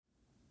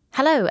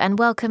Hello and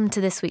welcome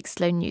to this week's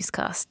Slow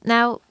Newscast.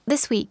 Now,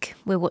 this week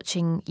we're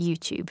watching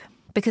YouTube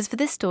because for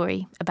this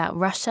story about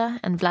Russia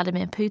and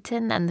Vladimir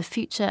Putin and the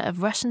future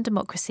of Russian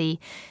democracy,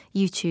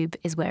 YouTube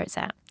is where it's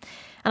at.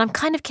 And I'm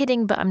kind of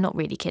kidding, but I'm not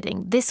really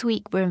kidding. This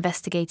week we're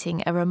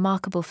investigating a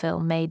remarkable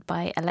film made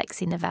by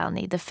Alexei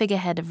Navalny, the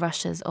figurehead of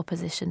Russia's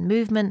opposition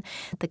movement,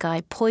 the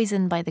guy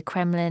poisoned by the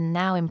Kremlin,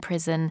 now in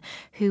prison,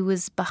 who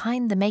was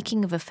behind the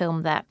making of a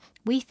film that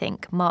we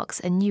think marks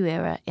a new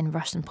era in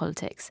Russian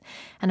politics.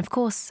 And of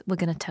course, we're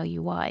going to tell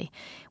you why.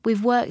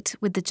 We've worked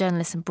with the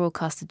journalist and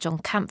broadcaster John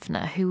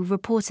Kampfner, who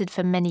reported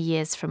for many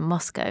years from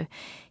Moscow.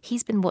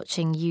 He's been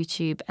watching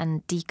YouTube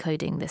and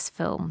decoding this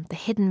film, the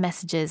hidden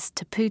messages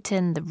to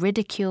Putin, the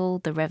ridicule,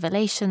 the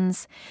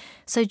revelations.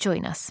 So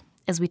join us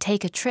as we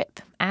take a trip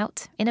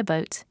out in a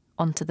boat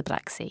onto the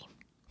Black Sea.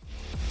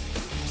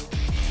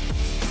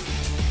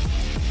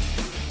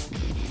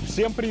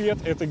 Всем привет,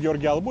 это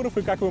Георгий Албуров,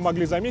 и как вы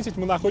могли заметить,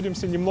 мы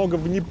находимся немного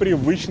в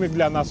непривычных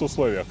для нас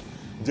условиях.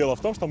 Дело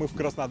в том, что мы в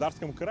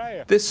Краснодарском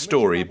крае. This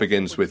story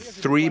begins with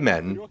three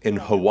men in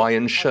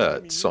Hawaiian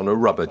shirts on a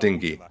rubber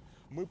dinghy.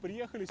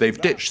 They've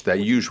ditched their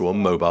usual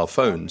mobile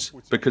phones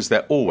because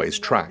they're always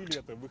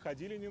tracked.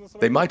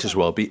 They might as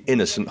well be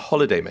innocent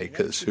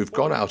holidaymakers who've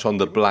gone out on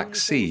the Black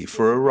Sea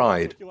for a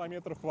ride.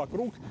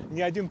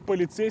 Ни один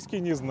полицейский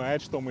не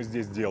знает, что мы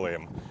здесь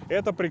делаем.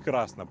 Это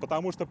прекрасно,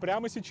 потому что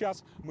прямо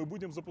сейчас мы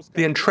будем запускать.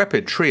 The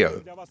intrepid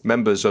trio,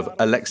 members of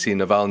Alexei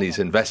Navalny's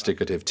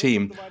investigative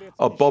team,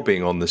 are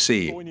bobbing on the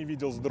sea.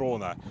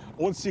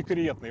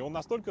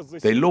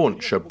 They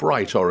launch a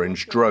bright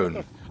orange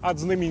drone. От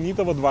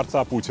знаменитого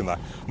дворца Путина.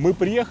 Мы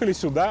приехали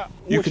сюда.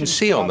 You can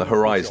see on the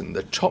horizon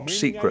the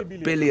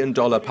top-secret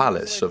billion-dollar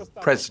palace of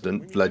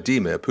President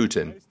Vladimir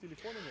Putin.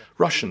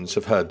 Russians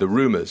have heard the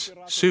rumors.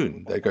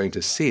 Soon they're going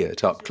to see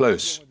it up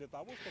close.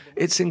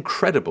 It's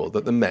incredible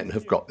that the men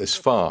have got this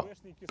far.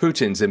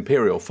 Putin's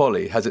imperial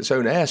folly has its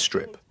own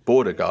airstrip,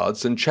 border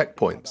guards and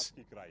checkpoints.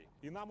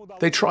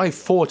 They try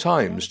 4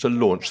 times to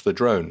launch the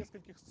drone.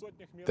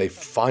 They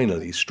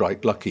finally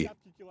strike lucky.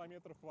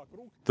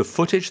 The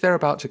footage they're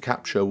about to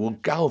capture will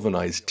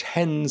galvanize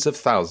tens of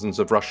thousands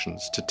of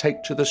Russians to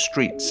take to the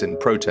streets in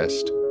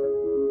protest.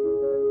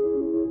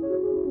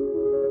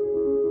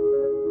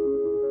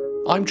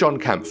 I'm John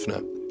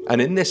Kampfner,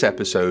 and in this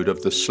episode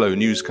of the Slow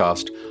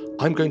Newscast,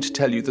 I'm going to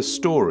tell you the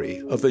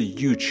story of a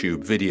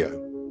YouTube video.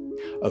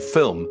 A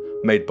film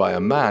made by a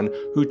man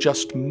who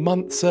just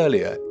months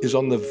earlier is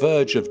on the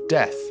verge of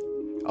death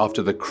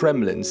after the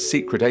Kremlin's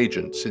secret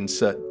agents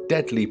insert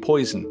deadly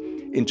poison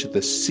into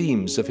the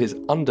seams of his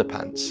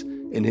underpants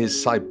in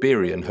his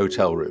Siberian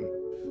hotel room.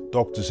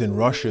 Doctors in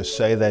Russia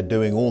say they're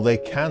doing all they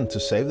can to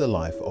save the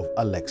life of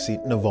Alexei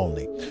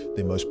Navalny,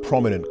 the most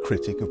prominent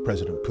critic of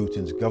President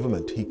Putin's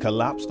government. He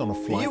collapsed on a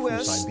flight from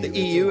US, Siberia. the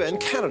EU, and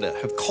Canada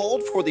have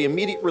called for the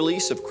immediate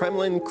release of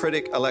Kremlin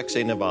critic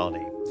Alexei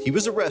Navalny. He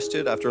was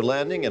arrested after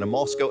landing in a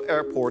Moscow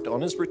airport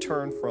on his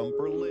return from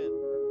Berlin.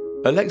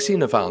 Alexei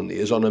Navalny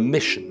is on a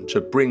mission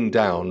to bring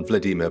down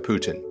Vladimir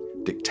Putin,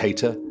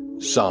 dictator,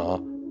 Tsar,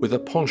 with a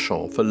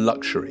penchant for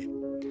luxury.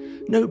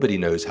 Nobody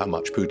knows how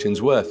much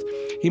Putin's worth.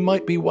 He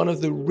might be one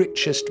of the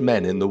richest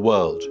men in the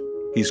world.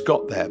 He's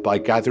got there by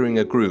gathering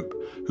a group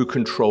who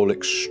control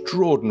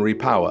extraordinary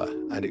power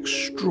and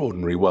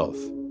extraordinary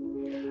wealth.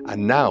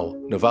 And now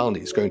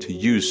Navalny's going to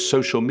use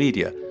social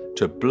media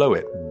to blow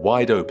it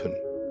wide open.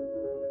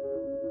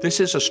 This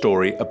is a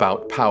story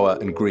about power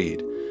and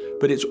greed,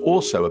 but it's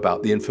also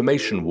about the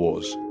information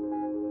wars.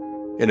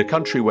 In a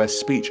country where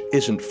speech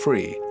isn't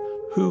free,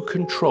 who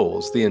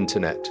controls the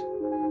internet?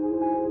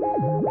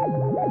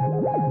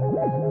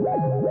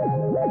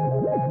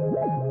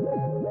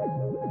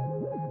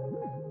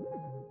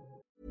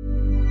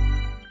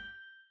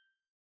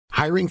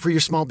 Hiring for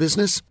your small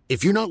business?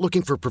 If you're not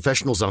looking for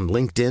professionals on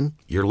LinkedIn,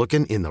 you're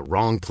looking in the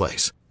wrong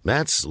place.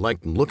 That's like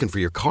looking for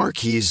your car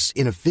keys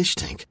in a fish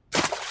tank.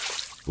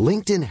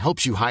 LinkedIn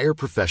helps you hire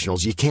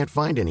professionals you can't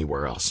find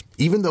anywhere else,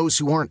 even those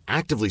who aren't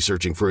actively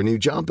searching for a new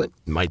job but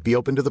might be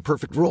open to the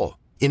perfect role.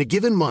 In a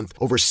given month,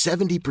 over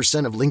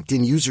 70% of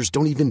LinkedIn users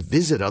don't even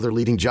visit other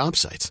leading job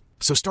sites.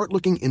 So start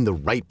looking in the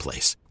right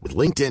place. With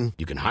LinkedIn,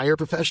 you can hire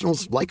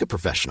professionals like a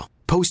professional.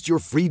 Post your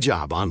free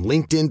job on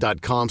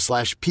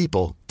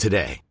linkedin.com/people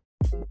today.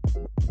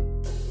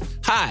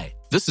 Hi,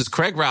 this is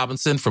Craig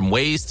Robinson from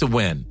Ways to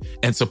Win,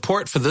 and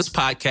support for this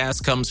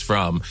podcast comes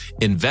from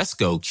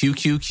Invesco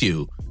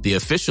QQQ, the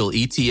official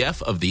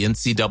ETF of the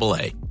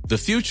NCAA. The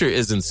future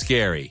isn't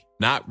scary.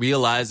 Not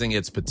realizing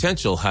its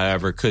potential,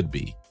 however, could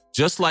be.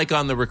 Just like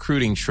on the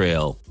recruiting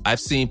trail, I've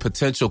seen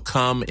potential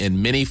come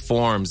in many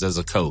forms as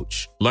a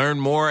coach. Learn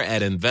more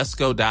at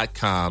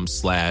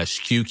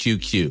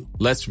Invesco.com/QQQ.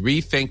 Let's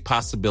rethink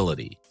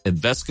possibility.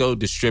 Invesco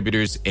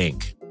Distributors,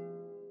 Inc.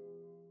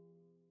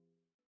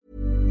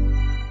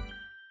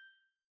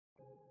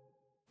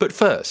 But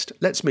first,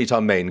 let's meet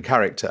our main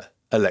character,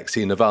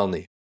 Alexei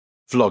Navalny.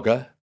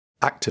 Vlogger,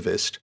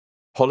 activist,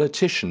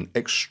 politician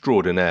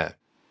extraordinaire.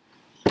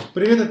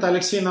 Привет, это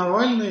Алексей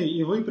Навальный,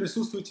 и вы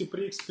присутствуете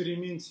при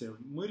эксперименте.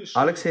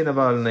 Alexei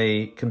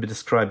Navalny can be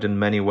described in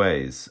many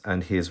ways,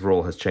 and his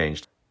role has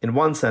changed. In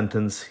one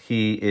sentence,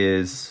 he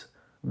is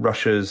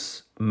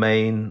Russia's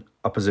main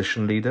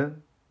opposition leader.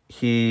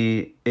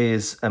 He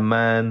is a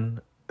man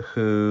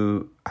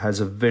who has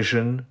a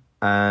vision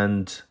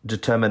and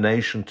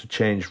determination to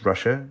change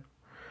Russia.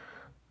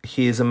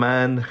 He is a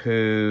man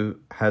who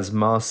has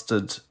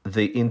mastered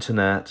the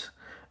internet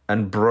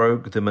and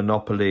broke the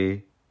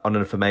monopoly on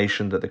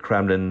information that the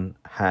Kremlin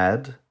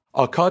had.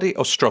 Arkady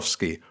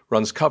Ostrovsky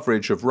runs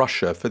coverage of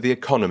Russia for The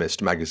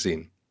Economist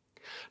magazine.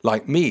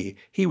 Like me,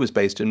 he was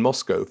based in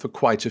Moscow for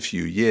quite a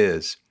few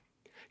years.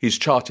 He's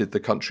charted the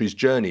country's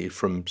journey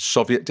from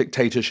Soviet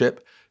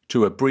dictatorship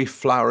to a brief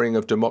flowering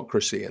of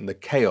democracy in the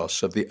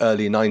chaos of the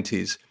early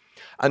 90s,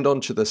 and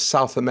onto the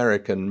South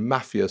American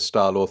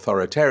mafia-style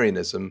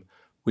authoritarianism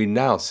we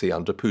now see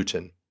under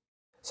Putin.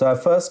 So I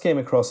first came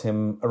across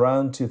him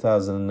around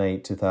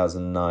 2008,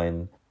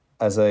 2009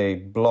 as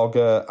a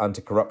blogger,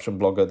 anti-corruption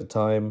blogger at the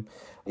time.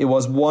 It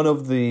was one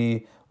of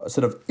the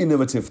sort of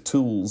innovative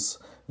tools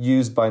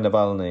used by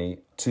Navalny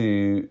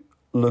to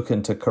look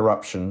into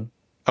corruption.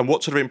 And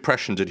what sort of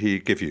impression did he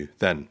give you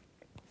then?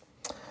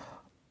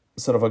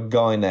 Sort of a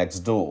guy next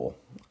door,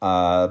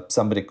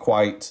 somebody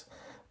quite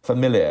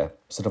familiar,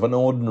 sort of an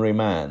ordinary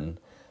man,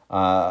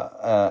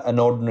 an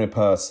ordinary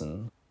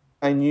person.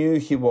 I knew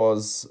he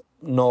was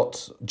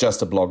not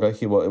just a blogger.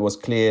 It was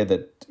clear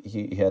that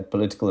he had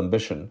political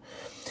ambition.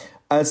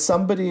 As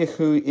somebody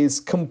who is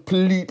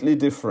completely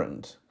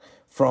different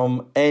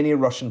from any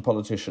Russian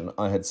politician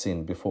I had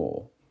seen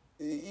before.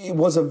 It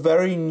was a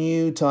very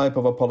new type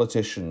of a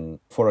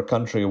politician for a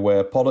country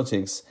where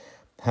politics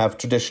have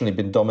traditionally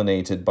been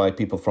dominated by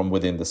people from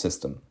within the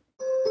system.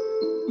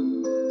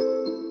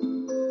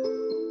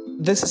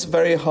 This is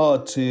very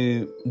hard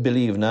to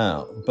believe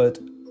now, but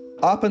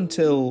up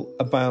until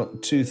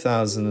about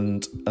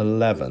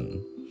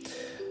 2011,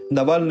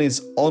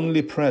 Navalny's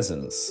only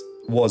presence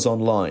was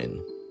online.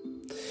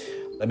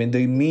 I mean,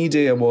 the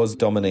media was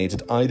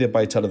dominated either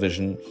by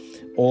television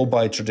or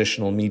by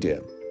traditional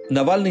media.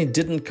 Navalny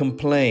didn't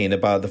complain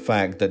about the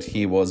fact that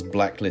he was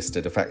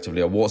blacklisted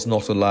effectively or was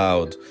not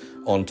allowed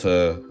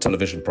onto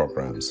television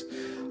programs.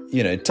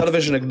 You know,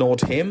 television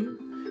ignored him,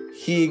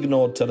 he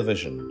ignored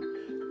television.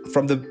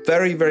 From the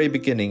very, very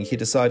beginning, he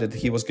decided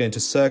he was going to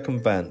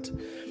circumvent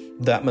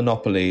that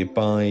monopoly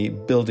by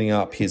building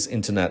up his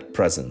internet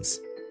presence.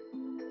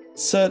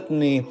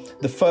 Certainly,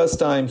 the first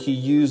time he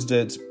used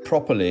it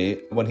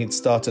properly, when he'd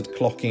started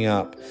clocking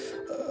up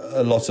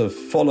a lot of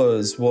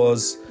followers,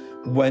 was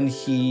when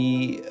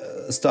he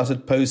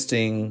started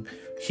posting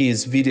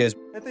his videos.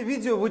 Это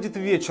видео выйдет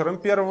вечером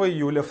 1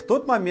 июля, в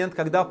тот момент,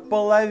 когда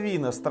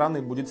половина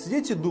страны будет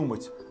сидеть и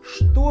думать,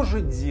 что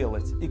же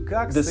делать и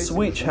как с этим. The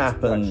switch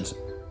happened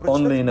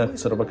only in a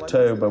sort of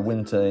October,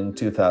 winter in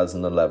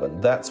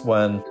 2011. That's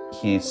when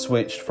he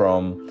switched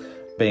from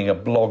being a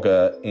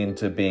blogger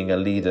into being a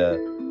leader.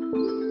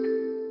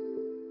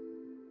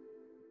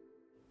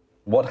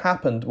 What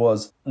happened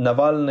was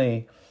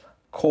Navalny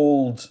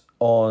called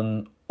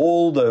on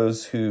all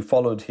those who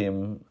followed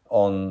him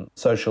on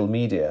social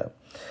media,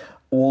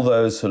 all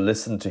those who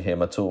listened to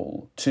him at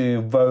all,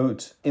 to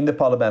vote in the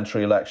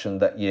parliamentary election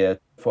that year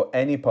for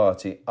any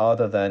party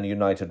other than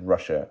United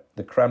Russia,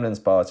 the Kremlin's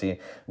party,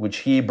 which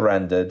he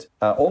branded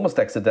almost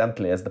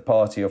accidentally as the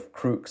party of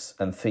crooks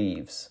and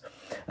thieves.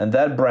 And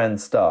that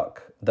brand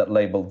stuck, that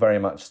label very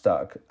much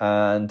stuck,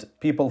 and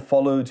people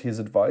followed his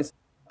advice,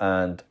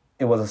 and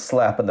it was a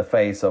slap in the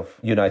face of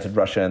United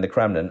Russia and the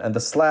Kremlin. And the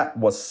slap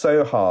was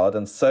so hard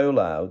and so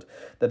loud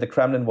that the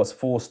Kremlin was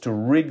forced to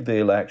rig the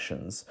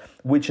elections,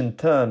 which in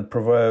turn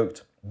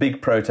provoked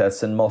big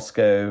protests in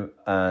Moscow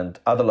and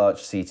other large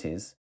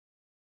cities.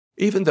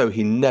 Even though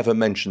he never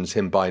mentions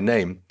him by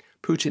name,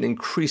 Putin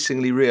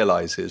increasingly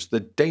realizes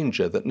the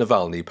danger that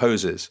Navalny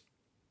poses.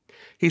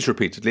 He's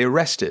repeatedly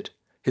arrested,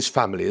 his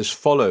family is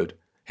followed,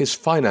 his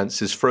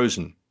finances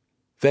frozen.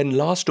 Then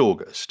last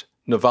August,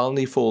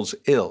 Navalny falls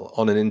ill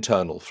on an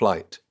internal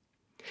flight.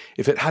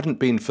 If it hadn't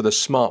been for the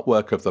smart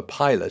work of the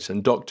pilot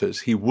and doctors,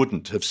 he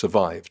wouldn't have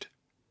survived.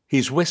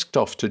 He's whisked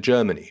off to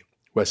Germany,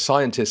 where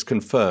scientists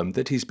confirm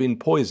that he's been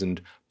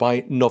poisoned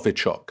by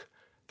Novichok,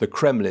 the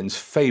Kremlin's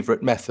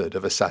favourite method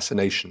of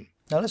assassination.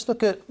 Now let's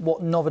look at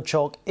what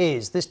Novichok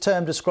is. This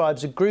term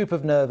describes a group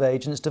of nerve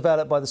agents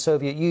developed by the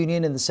Soviet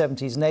Union in the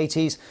 70s and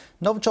 80s.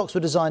 Novichoks were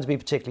designed to be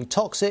particularly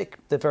toxic,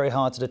 they're very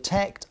hard to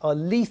detect, are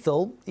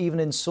lethal even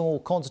in small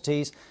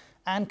quantities,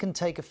 and can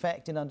take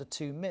effect in under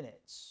 2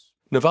 minutes.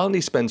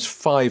 Navalny spends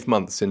 5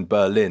 months in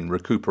Berlin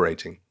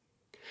recuperating.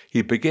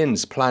 He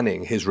begins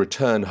planning his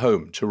return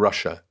home to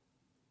Russia.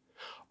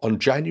 On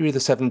January the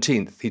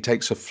 17th, he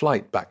takes a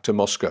flight back to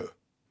Moscow.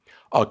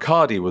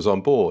 Arkady was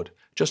on board,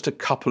 just a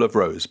couple of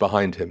rows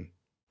behind him.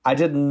 I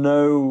didn't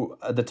know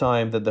at the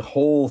time that the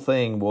whole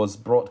thing was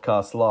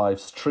broadcast live,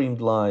 streamed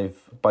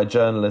live by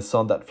journalists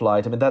on that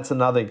flight. I mean, that's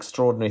another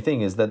extraordinary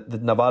thing, is that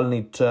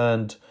Navalny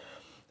turned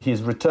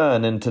his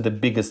return into the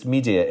biggest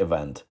media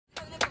event.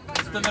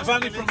 Mr.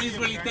 Navalny from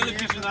Israeli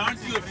television, aren't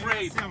you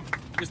afraid?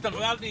 Mr.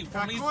 Navalny,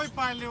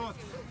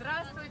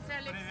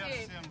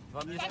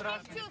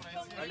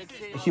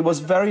 He was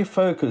very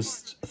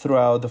focused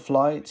throughout the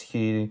flight.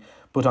 He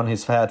put on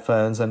his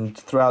headphones, and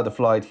throughout the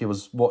flight he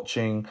was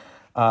watching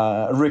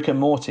Rick and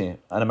Morty,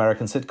 an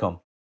American sitcom.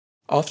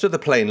 After the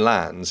plane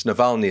lands,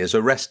 Navalny is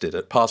arrested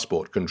at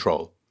passport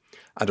control.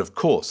 And of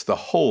course, the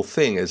whole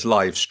thing is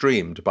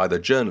live-streamed by the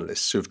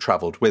journalists who've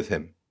travelled with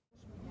him.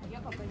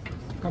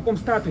 В каком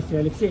статусе,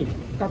 Алексей?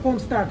 В каком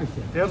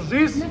статусе?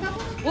 Держись!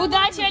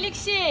 Удачи,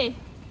 Алексей!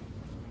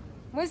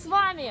 Мы с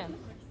вами!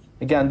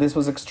 Again, this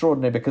was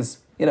extraordinary because,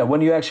 when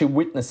you're actually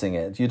witnessing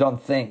it, you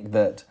don't think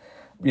that,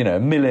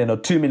 1 million or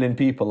 2 million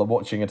people are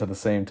watching it at the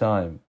same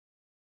time.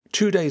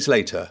 2 days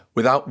later,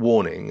 without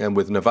warning and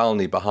with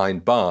Navalny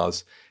behind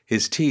bars,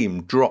 his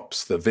team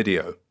drops the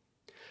video.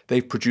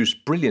 They've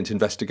produced brilliant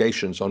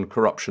investigations on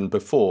corruption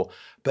before,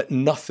 but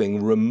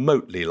nothing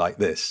remotely like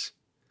this.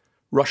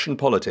 Russian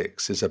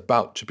politics is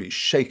about to be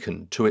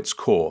shaken to its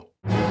core.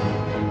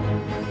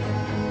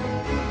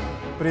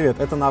 Привет,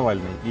 это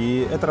Навальный.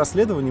 И это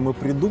расследование мы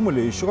придумали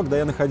еще когда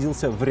я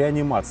находился в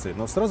реанимации.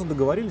 Но сразу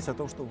договорились о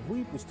том, что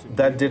выпустим...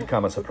 That did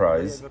come as a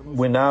surprise.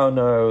 We now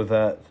know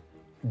that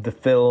the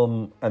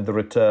film and the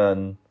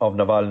return of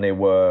Navalny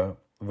were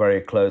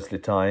very closely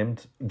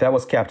timed. That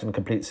was kept in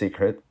complete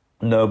secret.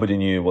 Nobody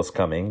knew was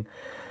coming.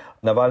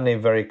 Navalny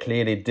very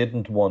clearly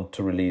didn't want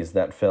to release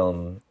that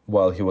film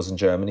while he was in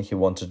Germany. He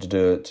wanted to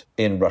do it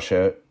in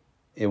Russia.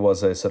 It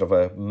was a sort of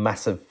a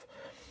massive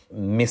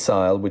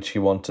missile which he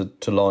wanted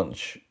to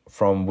launch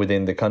from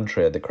within the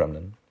country at the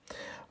Kremlin.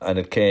 And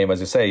it came, as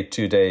you say,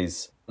 2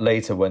 days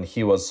later when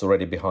he was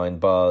already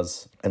behind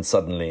bars, and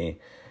suddenly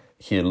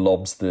he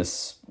lobs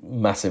this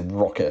massive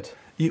rocket.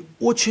 И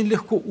очень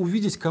легко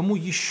увидеть, кому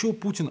еще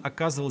Путин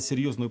оказывал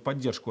серьезную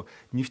поддержку.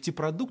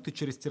 Нефтепродукты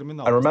через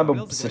терминал. I remember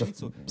sort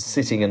of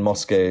sitting in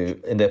Moscow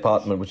in the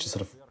apartment which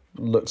sort of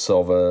looks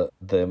over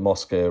the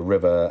Moscow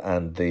River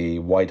and the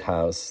White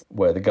House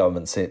where the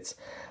government sits.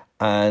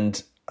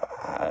 And,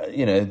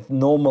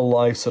 normal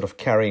life sort of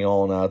carrying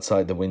on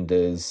outside the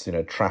windows,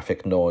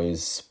 traffic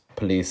noise,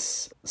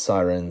 police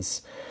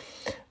sirens.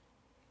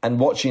 And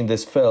watching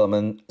this film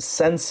and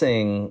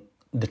sensing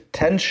the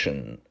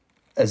tension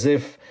as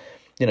if,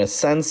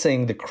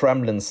 sensing the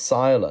Kremlin's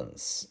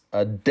silence,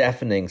 a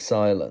deafening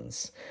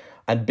silence,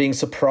 and being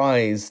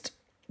surprised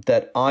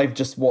that I've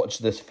just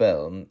watched this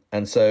film,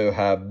 and so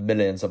have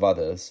millions of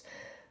others,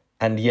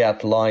 and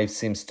yet life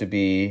seems to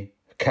be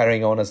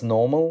carrying on as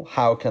normal.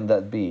 How can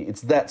that be?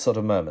 It's that sort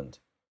of moment.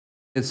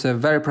 It's a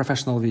very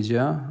professional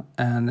video,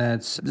 and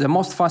it's the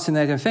most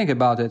fascinating thing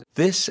about it.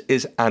 This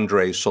is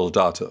Andrei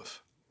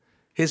Soldatov.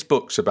 His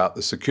books about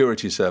the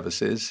security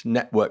services,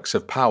 networks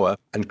of power,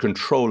 and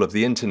control of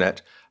the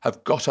internet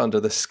have got under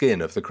the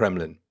skin of the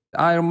Kremlin.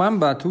 I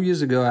remember 2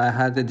 years ago I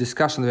had a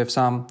discussion with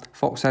some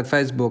folks at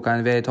Facebook,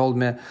 and they told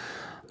me,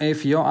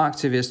 if your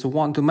activists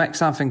want to make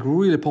something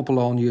really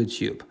popular on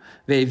YouTube,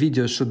 their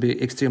videos should be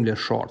extremely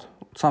short,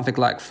 something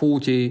like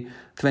 40,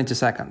 20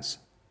 seconds.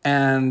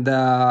 And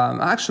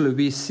actually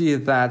we see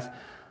that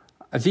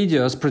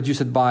videos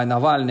produced by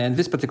Navalny in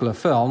this particular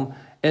film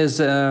is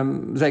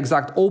the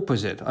exact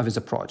opposite of his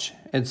approach.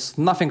 It's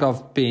nothing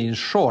of being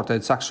short,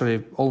 it's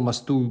actually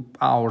almost 2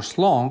 hours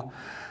long,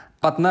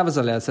 but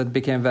nevertheless it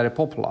became very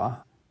popular.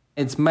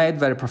 It's made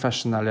very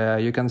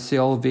professionally. You can see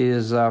all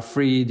these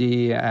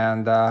 3D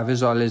and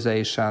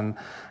visualization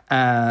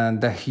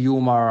and the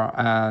humor,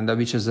 and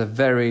which is a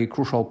very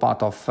crucial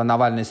part of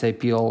Navalny's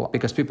appeal,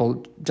 because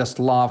people just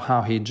love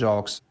how he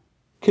jokes.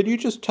 Can you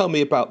just tell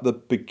me about the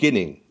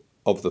beginning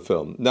of the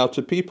film? Now,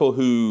 to people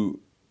who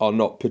are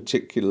not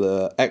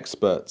particular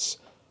experts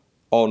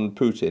on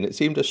Putin, it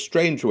seemed a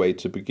strange way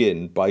to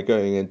begin by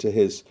going into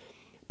his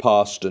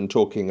past and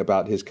talking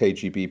about his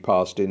KGB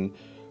past in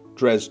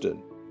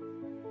Dresden.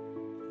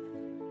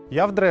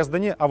 Я в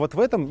Дрездене, а вот в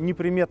этом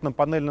неприметном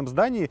панельном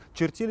здании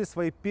чертили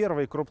свои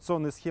первые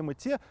коррупционные схемы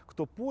те,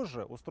 кто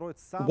позже устроит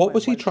самое... What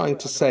was he trying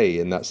to say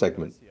in that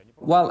segment?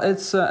 Well,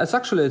 it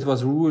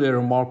was really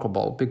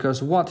remarkable,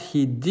 because what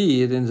he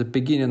did in the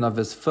beginning of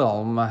his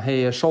film,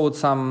 he showed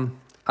some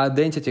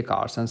identity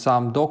cards and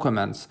some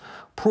documents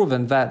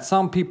proving that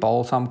some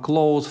people, some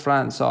close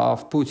friends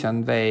of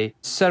Putin, they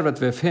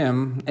served with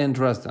him in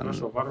Dresden.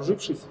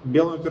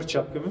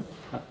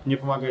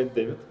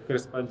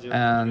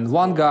 And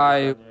one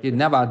guy, he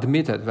never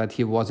admitted that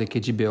he was a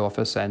KGB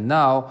officer, and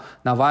now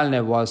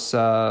Navalny was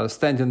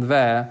standing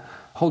there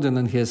holding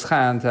in his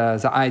hand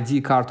the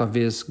ID card of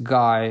this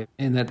guy,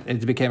 and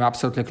it became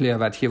absolutely clear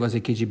that he was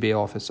a KGB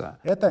officer.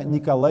 Это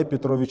Николай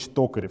Петрович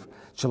Токарев,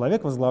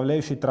 человек,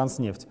 возглавляющий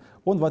Транснефть.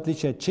 Он, в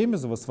отличие от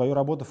Чемезова, свою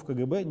работу в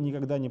КГБ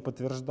никогда не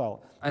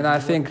подтверждал. And I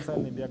think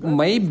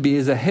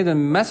maybe the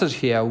hidden message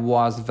here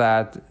was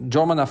that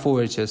German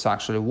authorities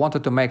actually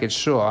wanted to make it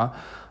sure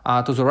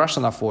to the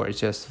Russian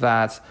authorities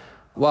that,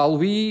 well,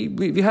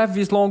 we have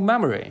this long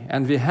memory,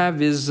 and we have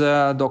these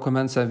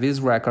documents and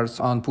these records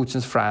on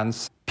Putin's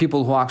friends,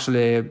 people who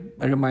actually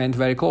remained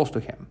very close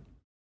to him.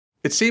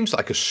 It seems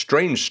like a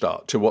strange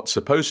start to what's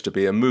supposed to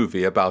be a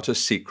movie about a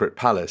secret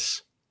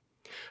palace.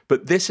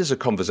 But this is a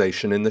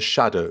conversation in the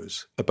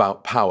shadows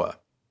about power.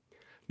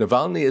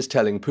 Navalny is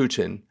telling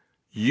Putin,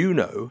 you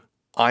know,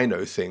 I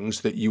know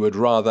things that you would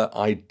rather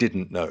I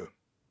didn't know.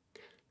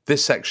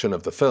 This section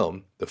of the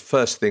film, the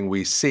first thing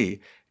we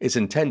see, is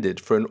intended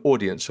for an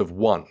audience of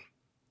one,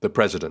 the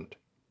president.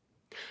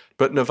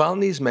 But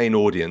Navalny's main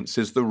audience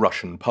is the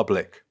Russian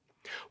public.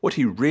 What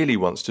he really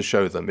wants to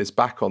show them is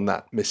back on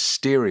that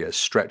mysterious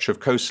stretch of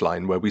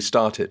coastline where we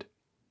started.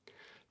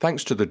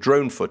 Thanks to the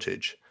drone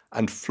footage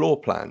and floor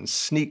plans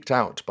sneaked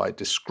out by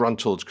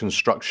disgruntled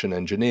construction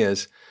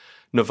engineers,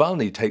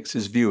 Navalny takes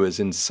his viewers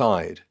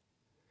inside.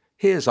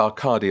 Here's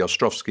Arkady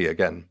Ostrovsky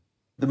again.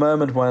 The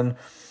moment when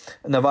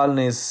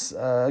Navalny's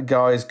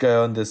guys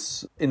go on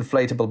this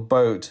inflatable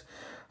boat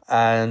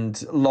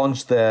and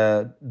launch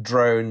their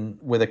drone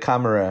with a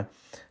camera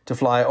to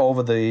fly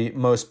over the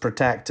most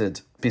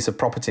protected piece of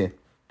property.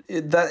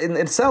 That in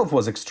itself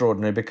was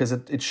extraordinary because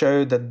it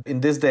showed that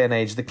in this day and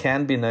age there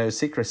can be no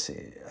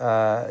secrecy.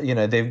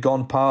 They've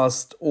gone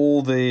past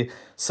all the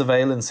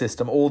surveillance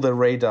system, all the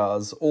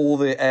radars, all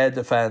the air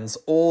defense,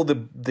 all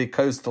the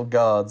coastal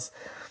guards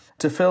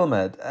to film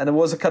it. And it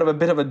was a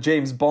bit of a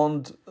James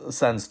Bond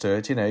sense to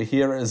it.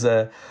 Here is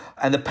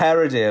and the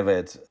parody of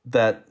it,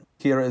 that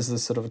here is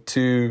this sort of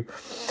two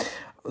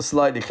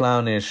slightly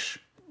clownish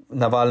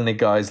Navalny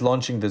guys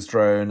launching this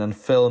drone and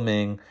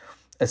filming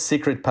a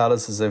secret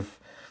palace as if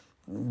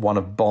one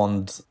of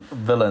Bond's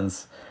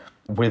villains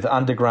with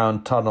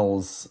underground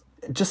tunnels.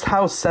 Just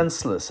how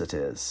senseless it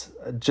is.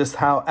 Just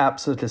how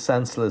absolutely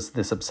senseless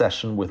this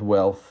obsession with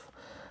wealth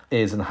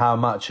is and how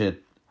much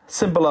it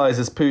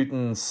symbolizes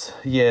Putin's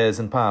years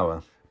in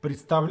power.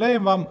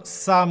 Представляем вам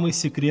самый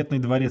секретный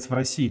дворец в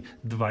России.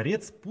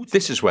 Дворец Путина.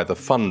 This is where the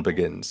fun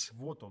begins.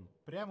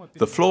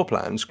 The floor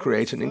plans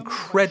create an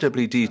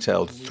incredibly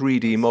detailed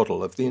 3D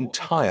model of the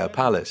entire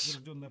palace.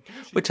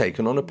 We're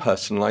taken on a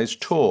personalized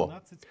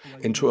tour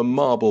into a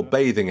marble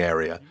bathing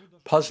area,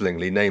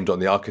 puzzlingly named on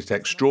the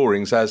architect's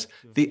drawings as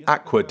the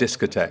Aqua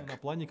Discotheque.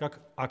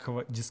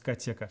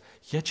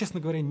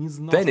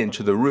 Then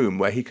into the room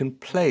where he can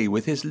play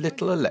with his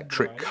little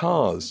electric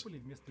cars.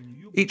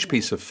 Each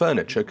piece of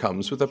furniture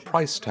comes with a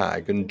price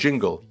tag and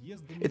jingle.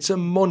 It's a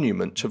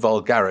monument to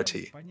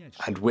vulgarity,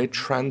 and we're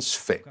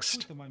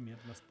transfixed.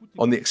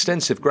 On the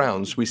extensive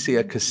grounds, we see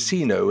a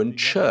casino and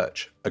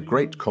church, a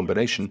great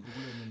combination,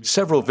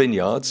 several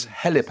vineyards,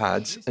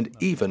 helipads, and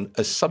even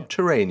a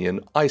subterranean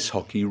ice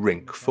hockey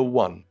rink for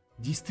one.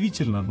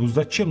 Действительно,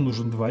 зачем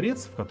нужен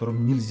дворец, в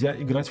котором нельзя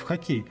играть в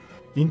хоккей?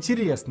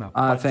 Интересно.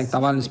 I think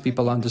Navalny's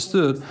people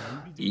understood.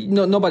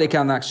 Nobody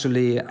can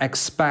actually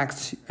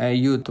expect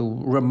you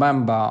to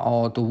remember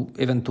or to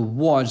even to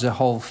watch the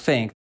whole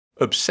thing.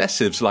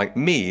 Obsessives like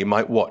me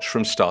might watch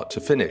from start to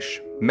finish,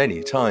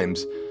 many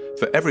times.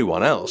 For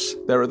everyone else,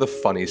 there are the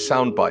funny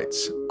sound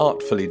bites,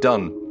 artfully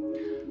done.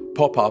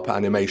 Pop-up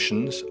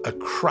animations, a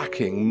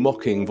cracking,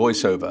 mocking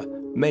voiceover,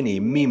 many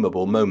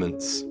memeable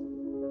moments.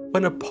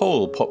 When a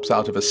pole pops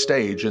out of a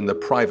stage in the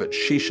private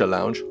shisha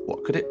lounge,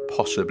 what could it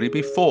possibly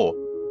be for?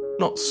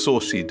 Not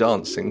saucy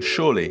dancing,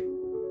 surely.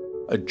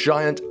 A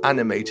giant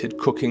animated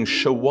cooking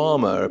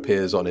shawarma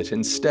appears on it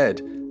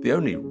instead, the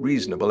only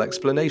reasonable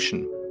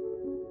explanation.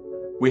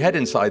 We head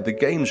inside the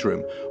games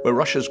room, where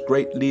Russia's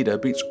great leader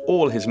beats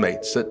all his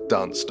mates at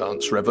Dance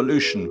Dance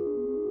Revolution.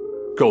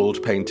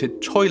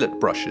 Gold-painted toilet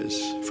brushes,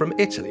 from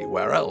Italy,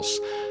 where else,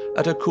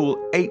 at a cool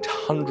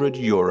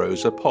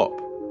 €800 a pop,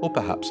 or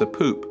perhaps a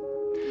poop.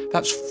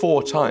 That's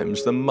 4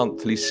 times the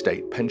monthly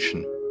state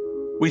pension.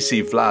 We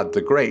see Vlad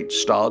the Great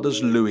starred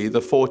as Louis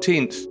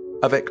XIV,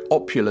 avec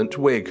opulent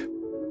wig,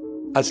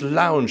 as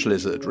lounge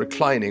lizard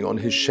reclining on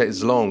his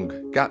chaise-longue,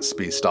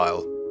 Gatsby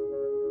style.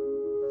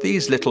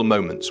 These little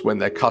moments, when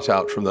they're cut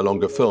out from the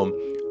longer film,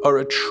 are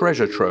a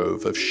treasure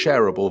trove of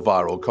shareable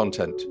viral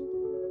content.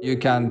 You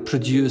can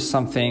produce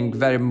something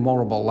very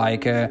memorable,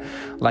 like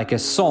a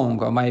song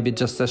or maybe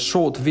just a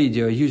short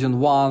video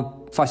using one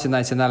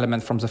fascinating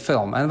element from the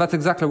film. And that's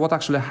exactly what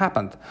actually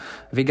happened.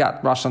 We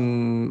got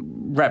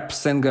Russian rap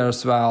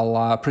singers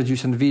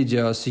producing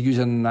videos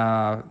using,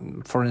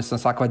 for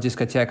instance, Aqua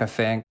Discotheque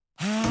thing.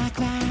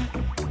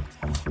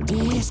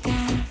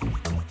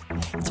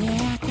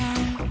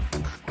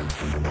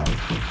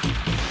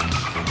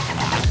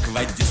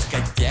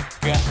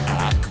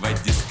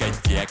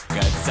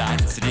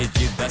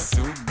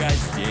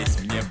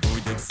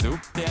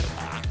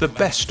 The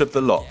best of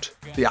the lot,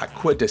 the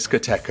Aqua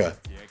Discotheque.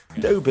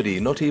 Nobody,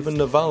 not even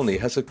Navalny,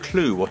 has a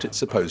clue what it's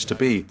supposed to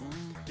be.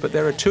 But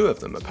there are 2 of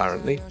them,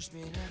 apparently.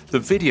 The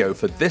video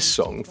for this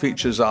song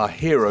features our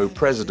hero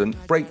president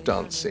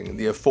breakdancing in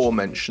the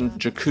aforementioned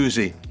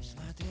jacuzzi.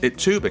 It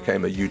too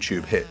became a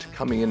YouTube hit,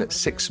 coming in at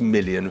 6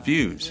 million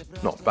views.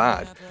 Not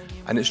bad.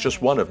 And it's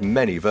just one of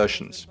many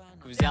versions.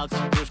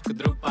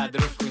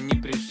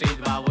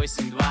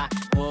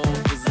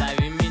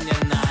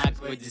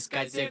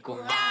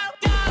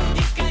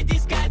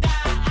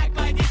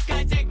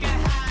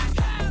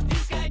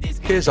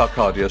 Here's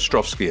Arkady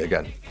Ostrovsky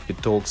again.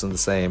 He talks in the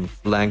same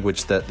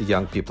language that the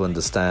young people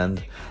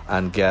understand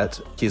and get.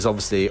 He's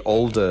obviously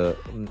older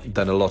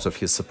than a lot of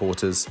his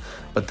supporters,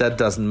 but that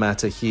doesn't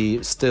matter.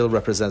 He still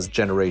represents a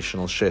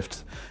generational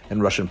shift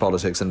in Russian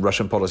politics, and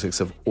Russian politics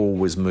have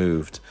always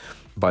moved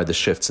by the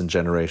shifts in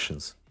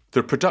generations.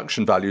 The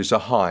production values are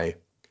high,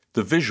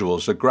 the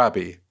visuals are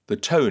grabby, the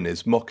tone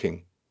is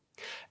mocking.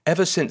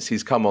 Ever since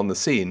he's come on the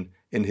scene,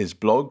 in his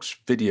blogs,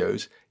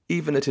 videos,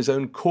 even at his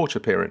own court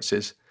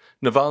appearances,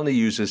 Navalny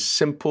uses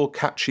simple,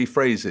 catchy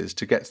phrases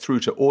to get through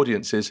to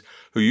audiences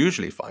who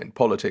usually find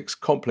politics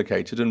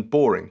complicated and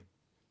boring.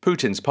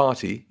 Putin's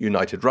party,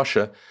 United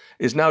Russia,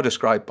 is now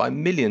described by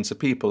millions of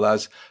people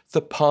as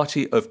the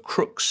party of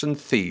crooks and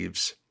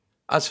thieves.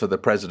 As for the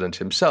president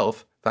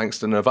himself, thanks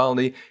to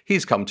Navalny,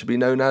 he's come to be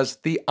known as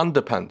the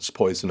underpants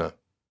poisoner.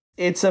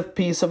 It's a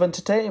piece of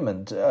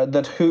entertainment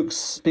that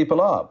hooks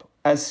people up.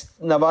 As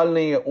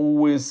Navalny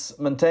always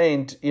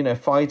maintained,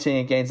 fighting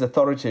against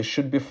authorities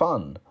should be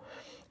fun.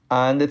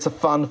 And it's a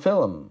fun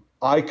film.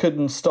 I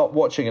couldn't stop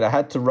watching it. I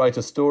had to write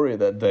a story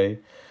that day.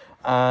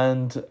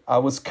 And I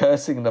was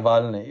cursing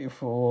Navalny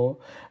for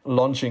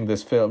launching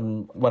this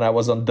film when I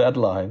was on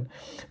deadline.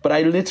 But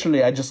I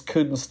just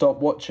couldn't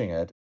stop watching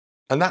it.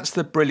 And that's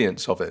the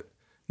brilliance of it.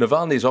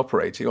 Navalny's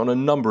operating on a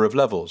number of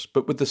levels,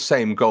 but with the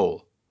same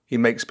goal. He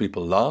makes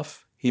people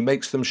laugh. He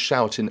makes them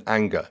shout in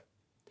anger.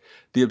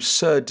 The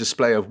absurd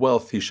display of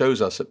wealth he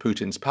shows us at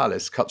Putin's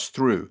palace cuts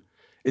through.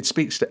 It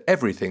speaks to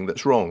everything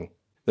that's wrong.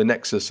 The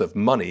nexus of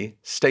money,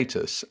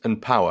 status,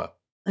 and power.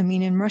 I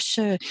mean, in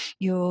Russia,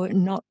 you're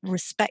not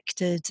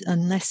respected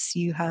unless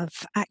you have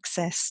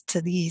access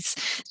to these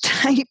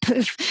type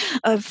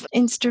of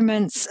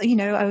instruments.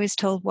 I was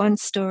told one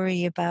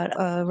story about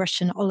a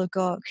Russian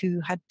oligarch who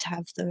had to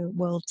have the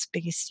world's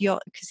biggest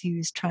yacht because he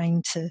was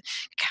trying to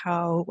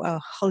cow a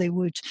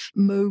Hollywood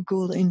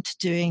mogul into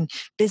doing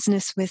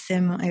business with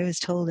him. I was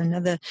told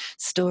another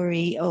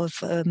story of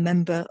a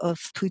member of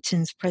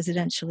Putin's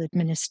presidential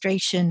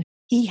administration.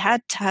 He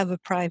had to have a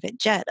private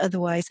jet,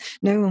 otherwise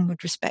no one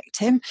would respect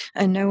him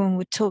and no one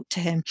would talk to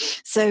him.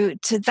 So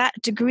to that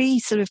degree,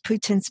 sort of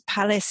Putin's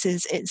palace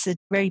it's a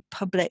very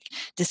public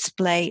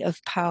display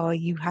of power.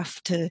 You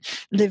have to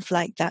live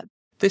like that.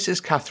 This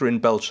is Catherine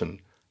Belton,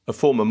 a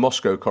former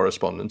Moscow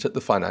correspondent at the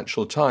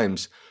Financial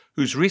Times,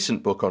 whose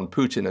recent book on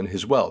Putin and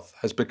his wealth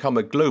has become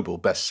a global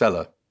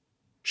bestseller.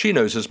 She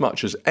knows as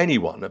much as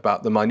anyone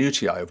about the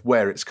minutiae of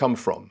where it's come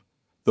from,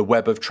 the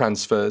web of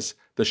transfers,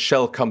 the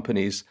shell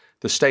companies,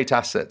 the state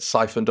assets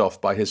siphoned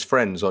off by his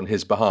friends on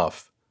his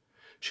behalf.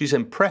 She's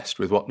impressed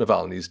with what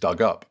Navalny's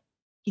dug up.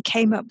 He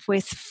came up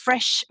with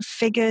fresh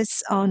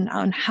figures on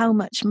how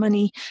much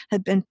money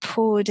had been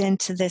poured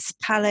into this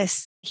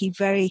palace. He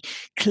very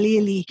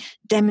clearly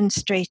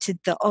demonstrated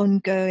the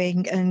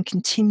ongoing and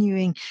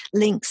continuing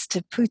links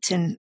to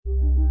Putin.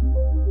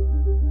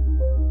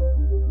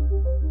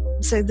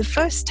 So the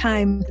first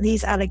time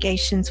these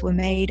allegations were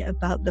made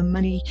about the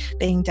money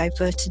being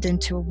diverted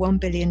into a $1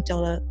 billion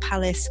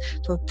palace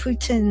for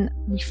Putin,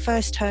 we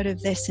first heard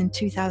of this in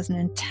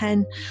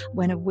 2010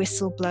 when a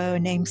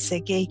whistleblower named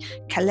Sergei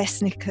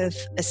Kolesnikov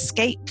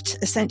escaped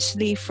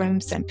essentially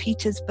from St.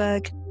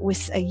 Petersburg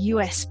with a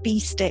USB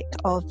stick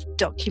of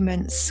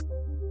documents.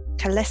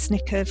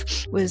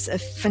 Kolesnikov was a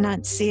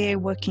financier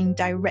working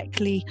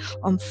directly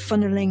on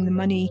funneling the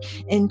money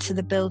into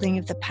the building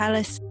of the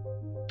palace.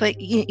 But,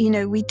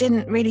 we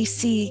didn't really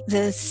see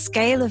the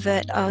scale of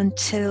it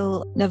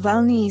until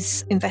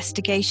Navalny's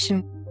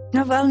investigation.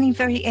 Navalny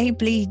very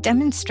ably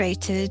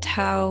demonstrated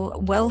how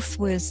wealth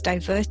was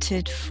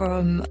diverted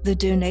from the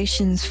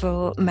donations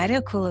for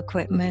medical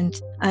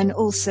equipment. And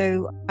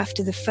also,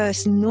 after the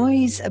first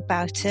noise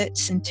about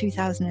it in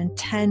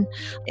 2010,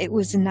 it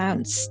was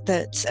announced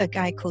that a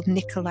guy called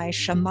Nikolai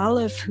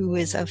Shamalov, who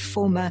is a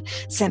former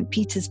St.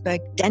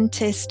 Petersburg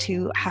dentist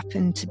who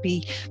happened to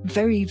be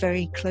very,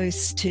 very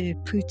close to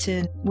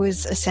Putin,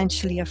 was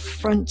essentially a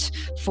front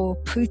for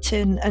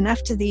Putin. And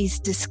after these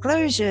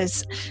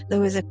disclosures,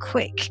 there was a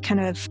quick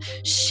kind of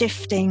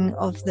shifting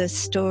of the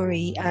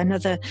story.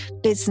 Another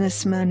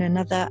businessman,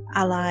 another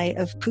ally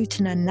of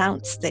Putin,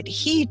 announced that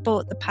he'd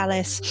bought the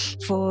palace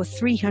for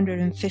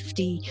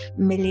 $350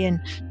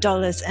 million,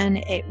 and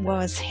it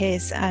was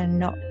his and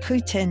not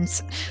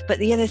Putin's. But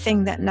the other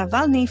thing that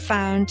Navalny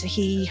found,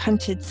 he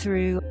hunted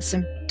through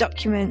some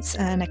documents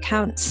and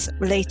accounts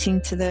relating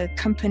to the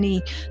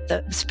company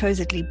that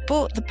supposedly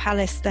bought the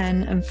palace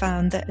then, and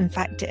found that in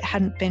fact it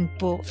hadn't been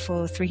bought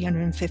for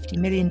 $350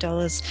 million.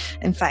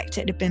 In fact,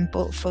 it had been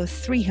bought for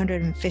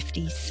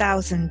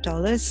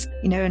 $350,000,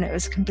 and it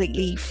was a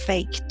completely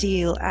fake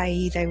deal,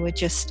 i.e. they were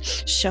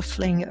just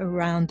shuffling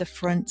around the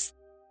fronts.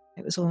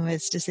 It was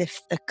almost as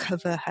if the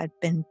cover had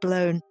been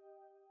blown.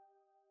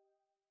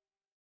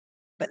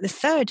 But the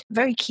third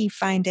very key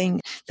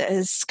finding that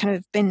has kind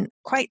of been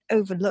quite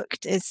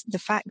overlooked is the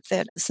fact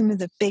that some of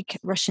the big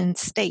Russian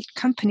state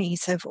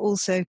companies have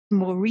also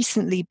more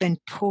recently been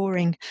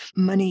pouring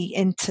money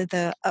into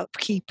the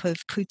upkeep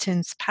of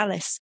Putin's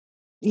palace.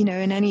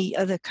 in any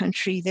other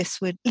country, this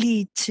would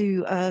lead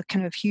to a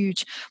kind of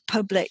huge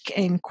public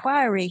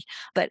inquiry.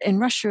 But in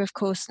Russia, of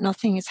course,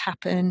 nothing has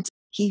happened.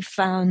 He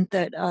found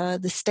that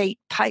the state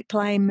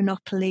pipeline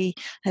monopoly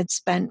had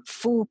spent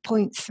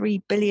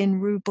 4.3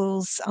 billion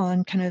rubles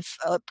on kind of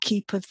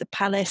upkeep of the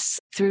palace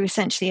through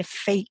essentially a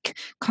fake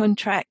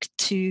contract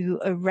to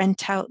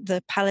rent out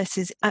the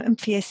palace's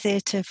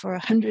amphitheatre for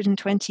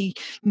 120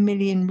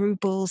 million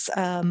rubles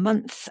a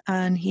month.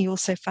 And he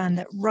also found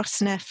that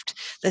Rosneft,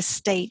 the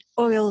state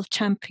oil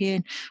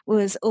champion,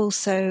 was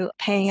also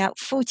paying out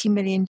 40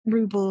 million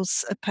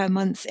rubles per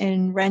month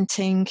in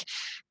renting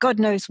God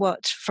knows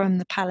what from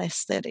the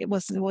palace, that it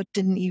was what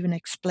didn't even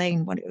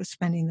explain what it was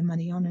spending the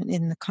money on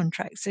in the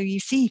contract. So you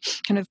see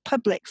kind of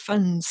public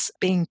funds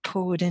being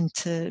poured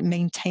into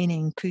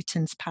maintaining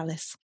Putin's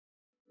palace.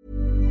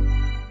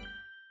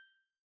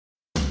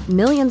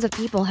 Millions of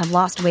people have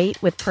lost weight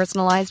with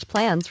personalized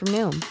plans from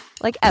Noom.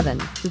 Like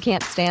Evan, who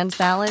can't stand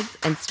salads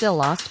and still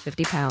lost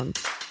 50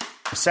 pounds.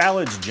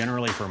 Salads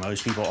generally for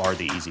most people are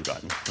the easy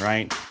button,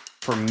 right?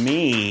 For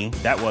me,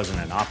 that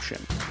wasn't an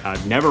option.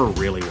 I never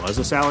really was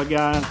a salad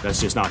guy. That's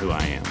just not who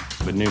I am.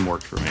 But Noom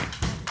worked for me.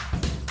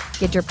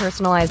 Get your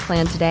personalized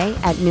plan today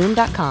at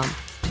Noom.com.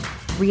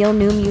 Real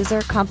Noom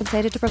user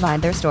compensated to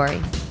provide their story.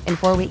 In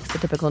 4 weeks, the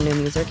typical Noom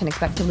user can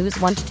expect to lose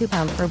 1 to 2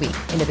 pounds per week.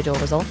 Individual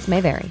results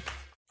may vary.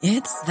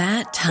 It's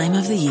that time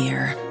of the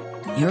year.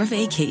 Your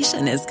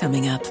vacation is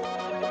coming up.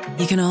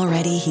 You can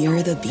already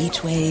hear the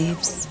beach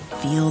waves,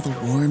 feel the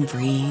warm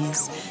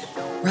breeze,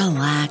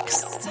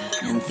 relax,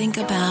 and think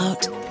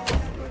about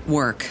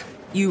work.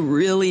 You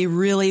really,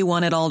 really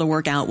want it all to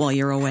work out while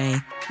you're away.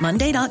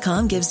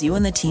 Monday.com gives you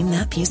and the team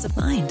that peace of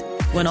mind.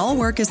 When all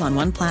work is on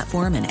one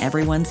platform and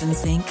everyone's in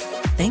sync,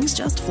 things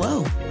just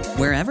flow.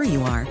 Wherever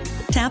you are,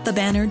 tap the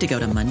banner to go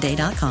to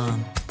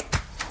Monday.com.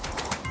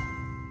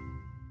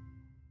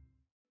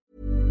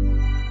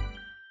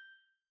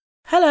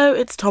 Hello,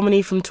 it's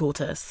Tomini from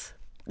Tortoise.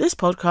 This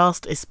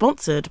podcast is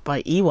sponsored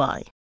by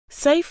EY.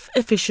 Safe,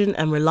 efficient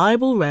and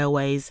reliable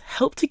railways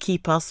help to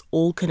keep us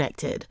all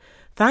connected,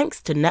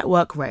 thanks to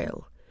Network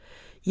Rail.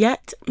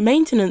 Yet,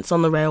 maintenance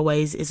on the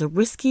railways is a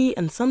risky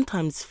and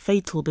sometimes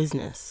fatal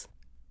business.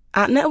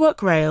 At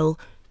Network Rail,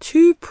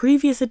 2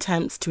 previous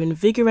attempts to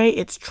invigorate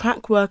its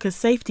track worker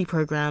safety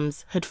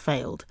programs had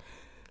failed,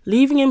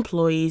 leaving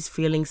employees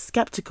feeling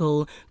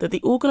sceptical that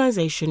the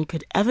organisation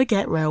could ever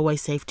get railway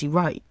safety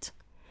right.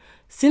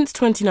 Since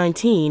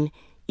 2019,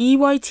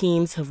 EY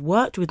teams have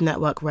worked with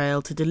Network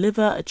Rail to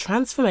deliver a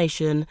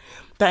transformation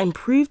that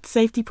improved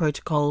safety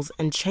protocols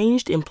and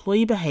changed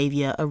employee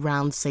behaviour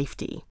around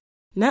safety.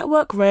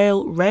 Network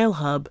Rail Rail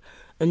Hub,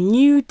 a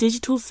new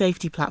digital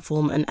safety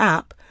platform and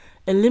app,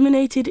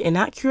 eliminated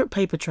inaccurate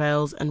paper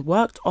trails and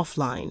worked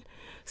offline,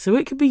 so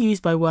it could be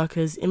used by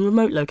workers in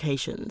remote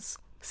locations.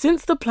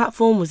 Since the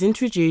platform was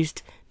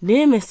introduced,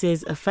 near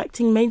misses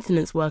affecting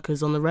maintenance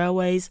workers on the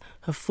railways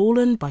have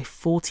fallen by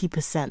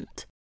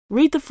 40%.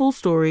 Read the full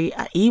story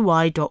at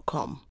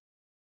ey.com.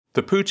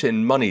 The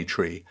Putin money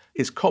tree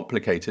is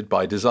complicated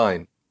by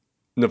design.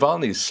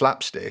 Navalny's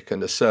slapstick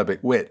and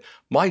acerbic wit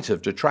might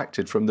have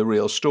detracted from the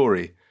real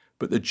story,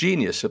 but the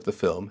genius of the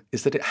film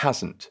is that it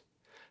hasn't.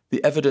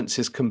 The evidence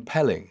is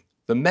compelling.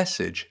 The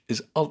message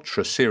is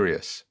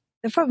ultra-serious.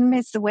 The problem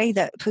is the way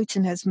that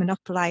Putin has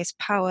monopolized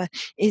power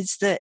is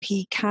that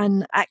he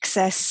can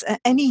access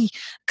any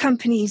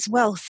company's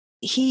wealth.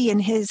 He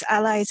and his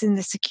allies in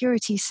the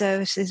security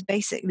services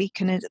basically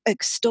can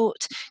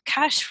extort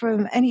cash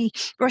from any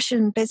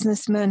Russian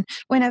businessman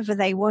whenever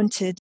they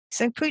wanted.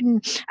 So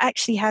Putin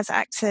actually has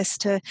access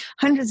to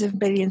hundreds of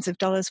billions of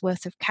dollars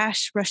worth of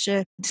cash.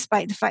 Russia,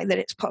 despite the fact that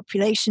its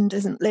population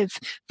doesn't live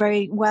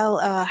very well,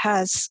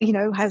 has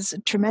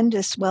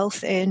tremendous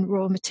wealth in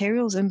raw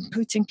materials, and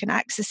Putin can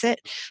access it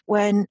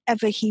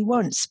whenever he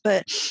wants.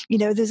 But,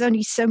 there's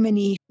only so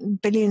many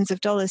billions of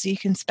dollars you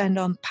can spend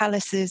on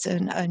palaces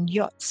and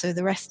yachts. So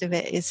the rest of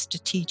it is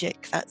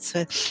strategic. That's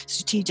a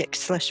strategic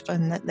slush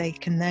fund that they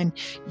can then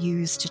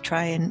use to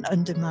try and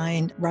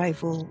undermine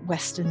rival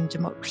Western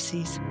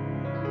democracies.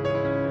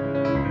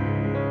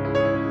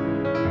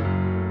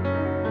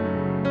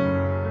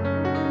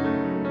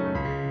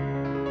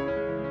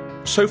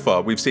 So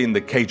far, we've seen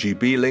the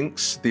KGB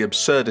links, the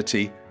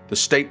absurdity, the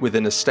state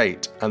within a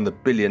state, and the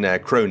billionaire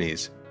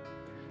cronies.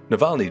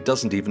 Navalny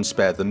doesn't even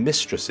spare the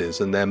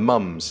mistresses and their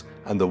mums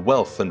and the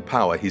wealth and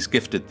power he's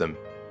gifted them.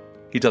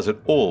 He does it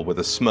all with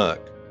a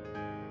smirk.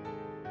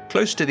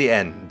 Close to the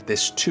end,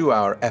 this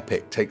 2-hour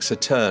epic takes a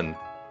turn.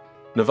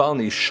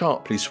 Navalny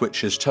sharply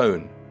switches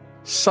tone.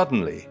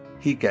 Suddenly,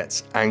 he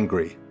gets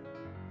angry.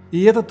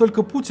 И это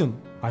только Путин,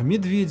 а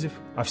Медведев,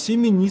 а все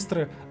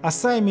министры, а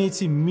сами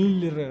эти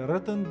Миллеры,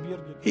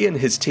 Ротенберги. He and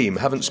his team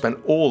haven't spent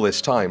all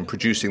this time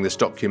producing this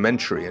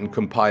documentary and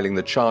compiling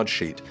the charge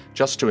sheet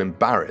just to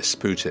embarrass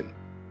Putin.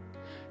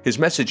 His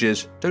message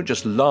is, don't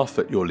just laugh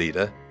at your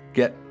leader,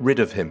 get rid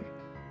of him.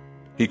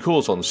 He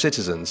calls on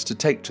citizens to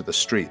take to the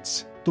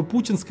streets. то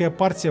путинская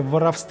партия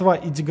воровства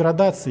и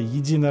деградации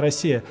 «Единая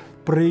Россия»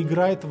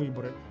 проиграет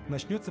выборы.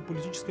 Начнется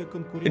политическая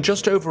конкуренция. In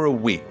just over a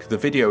week, the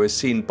video is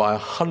seen by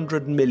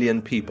 100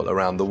 million people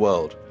around the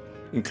world,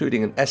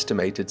 including an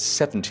estimated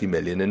 70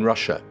 million in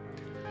Russia.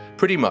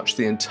 Pretty much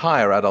the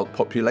entire adult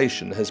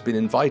population has been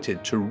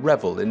invited to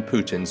revel in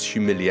Putin's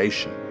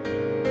humiliation.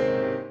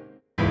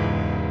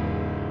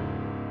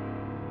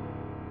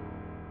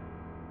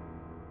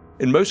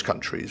 In most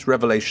countries,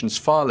 revelations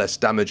far less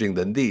damaging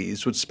than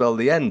these would spell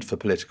the end for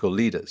political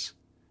leaders.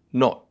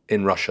 Not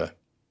in Russia.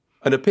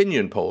 An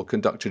opinion poll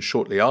conducted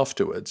shortly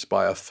afterwards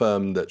by a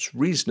firm that's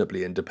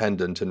reasonably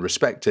independent and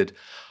respected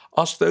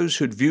asked those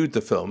who'd viewed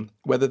the film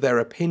whether their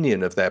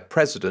opinion of their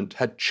president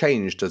had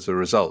changed as a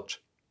result.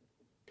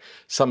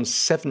 Some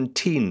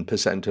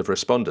 17% of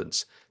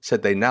respondents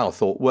said they now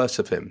thought worse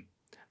of him.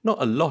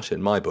 Not a lot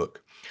in my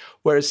book.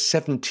 Whereas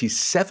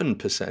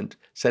 77%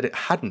 said it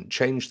hadn't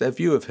changed their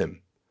view of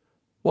him.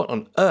 What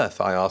on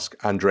earth, I ask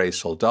Andrei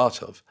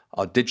Soldatov,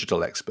 our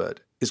digital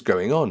expert, is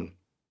going on?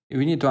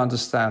 We need to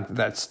understand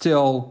that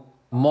still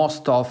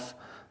most of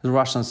the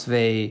Russians,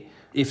 they,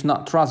 if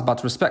not trust,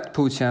 but respect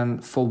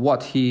Putin for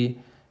what he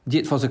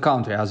did for the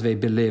country, as they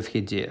believe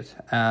he did.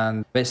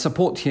 And they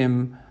support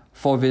him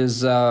for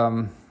this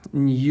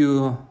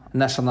new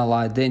national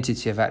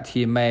identity that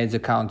he made the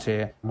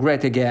country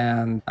great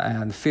again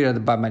and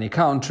feared by many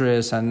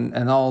countries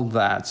and all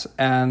that.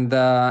 And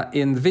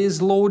in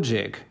this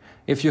logic,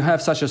 if you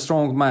have such a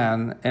strong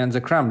man in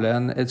the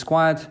Kremlin, it's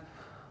quite,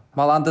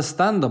 well,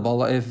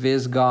 understandable if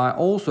this guy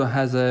also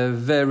has a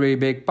very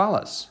big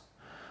palace.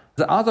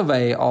 The other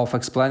way of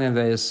explaining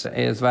this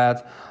is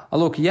that,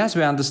 look, yes,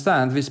 we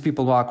understand these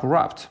people are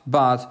corrupt,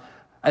 but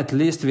at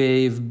least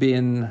they've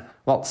been,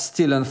 well,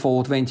 stealing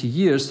for 20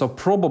 years, so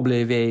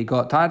probably they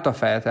got tired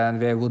of it and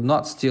they would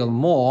not steal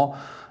more.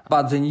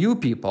 But the new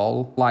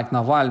people, like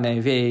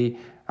Navalny, they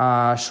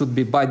should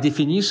be by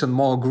definition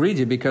more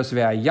greedy because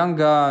they are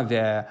younger,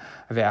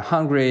 they are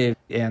hungry,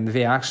 and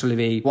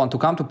they want to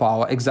come to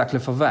power exactly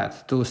for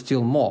that, to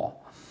steal more.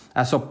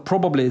 And so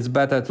probably it's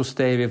better to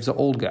stay with the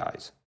old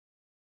guys.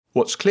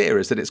 What's clear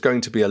is that it's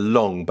going to be a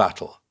long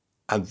battle,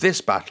 and this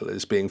battle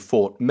is being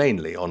fought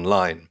mainly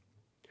online.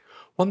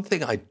 One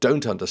thing I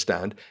don't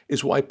understand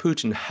is why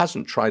Putin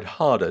hasn't tried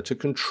harder to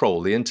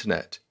control the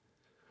internet.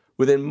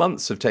 Within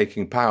months of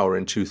taking power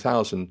in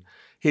 2000,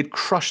 he had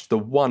crushed the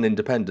one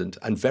independent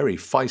and very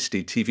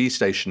feisty TV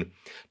station,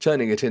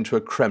 turning it into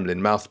a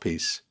Kremlin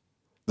mouthpiece.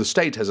 The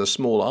state has a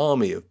small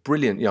army of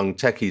brilliant young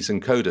techies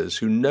and coders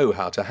who know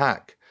how to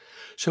hack.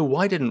 So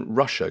why didn't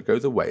Russia go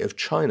the way of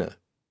China?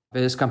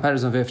 This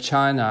comparison with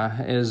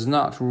China is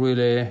not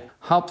really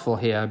helpful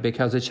here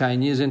because the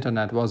Chinese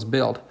internet was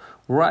built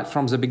right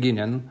from the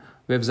beginning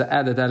with the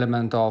added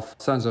element of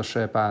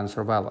censorship and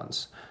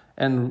surveillance.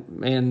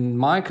 And in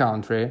my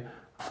country,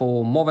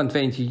 for more than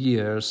 20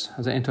 years,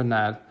 the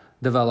internet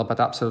developed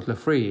absolutely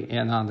free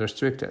and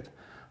unrestricted,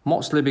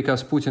 mostly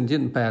because Putin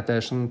didn't pay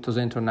attention to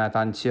the internet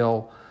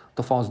until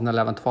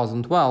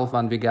 2011-2012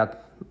 when we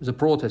got the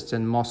protests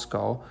in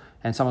Moscow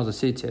and some of the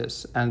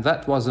cities. And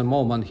that was the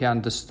moment he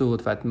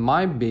understood that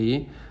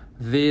maybe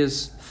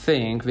this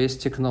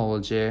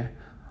technology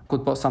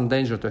could pose some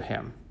danger to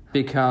him,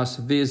 because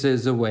this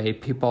is the way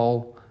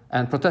people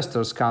and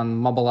protesters can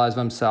mobilize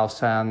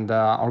themselves and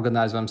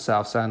organize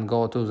themselves and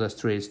go to the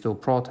streets to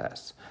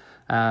protest.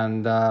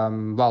 And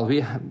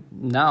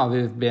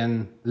we've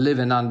been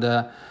living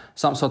under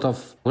some sort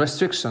of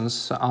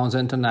restrictions on the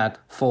internet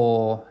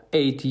for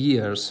 8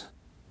 years.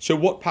 So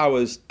what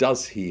powers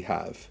does he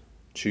have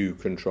to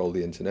control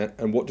the internet,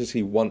 and what does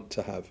he want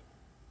to have?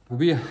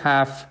 We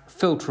have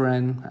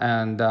filtering,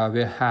 and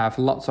we have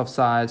lots of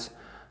sites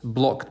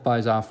blocked by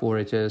the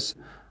authorities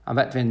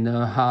that we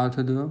know how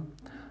to do.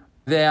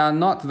 They are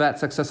not that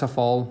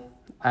successful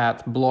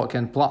at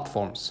blocking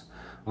platforms.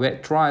 We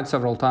tried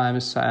several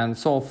times, and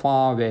so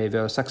far we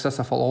were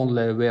successful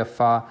only with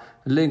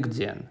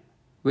LinkedIn,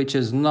 which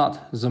is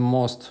not the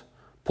most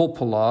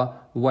popular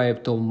way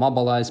to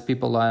mobilize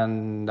people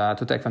and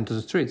to take them to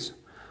the streets.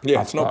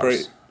 Yeah, it's not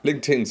very...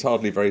 LinkedIn's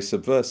hardly very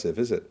subversive,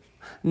 is it?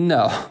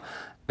 No.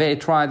 They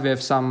tried with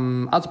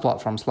some other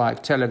platforms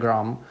like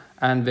Telegram,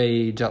 and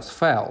they just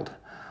failed.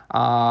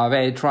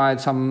 They tried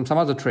some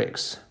other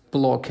tricks,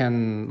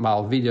 blocking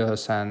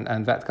videos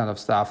and that kind of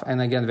stuff,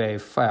 and again they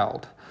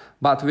failed.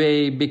 But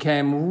they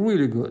became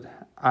really good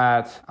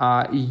at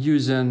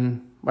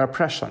using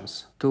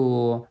repressions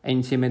to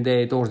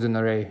intimidate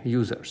ordinary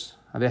users.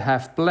 They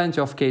have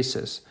plenty of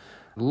cases.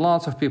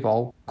 Lots of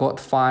people got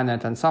fined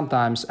and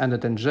sometimes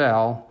ended in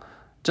jail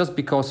just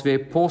because they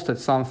posted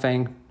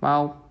something,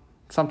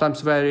 sometimes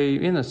very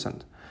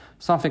innocent.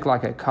 Something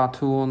like a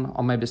cartoon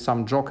or maybe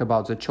some joke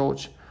about the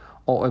church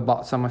or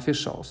about some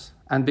officials.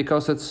 And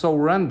because it's so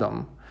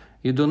random,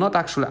 you do not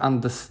actually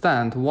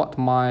understand what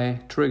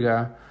might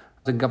trigger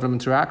the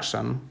government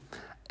reaction.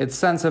 It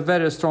sends a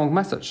very strong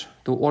message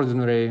to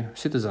ordinary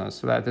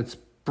citizens that it's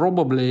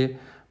probably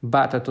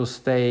better to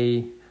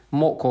stay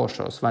more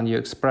cautious when you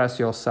express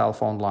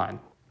yourself online.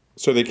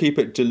 So they keep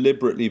it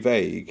deliberately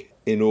vague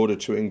in order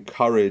to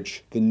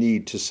encourage the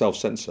need to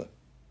self-censor?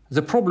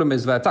 The problem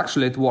is that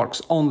actually it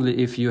works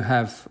only if you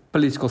have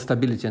political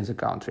stability in the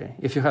country.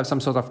 If you have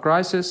some sort of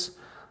crisis,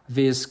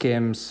 these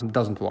schemes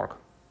doesn't work.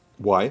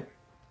 Why?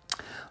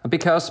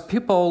 Because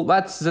people,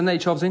 that's the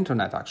nature of the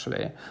internet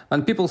actually.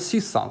 When people see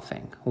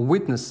something,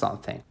 witness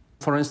something,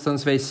 for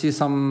instance, they see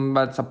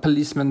a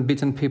policeman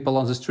beating people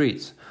on the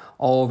streets,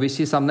 or they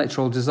see some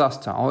natural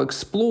disaster or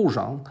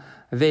explosion,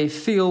 they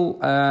feel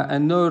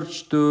an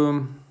urge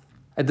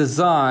a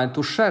desire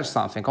to share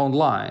something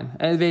online,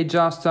 and they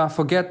just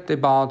forget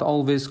about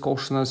all these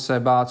cautions,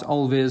 about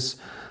all these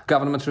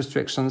government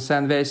restrictions,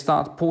 and they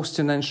start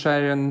posting and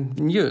sharing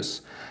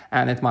news.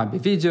 And it might be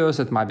videos,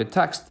 it might be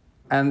text.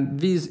 And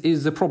this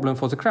is the problem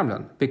for the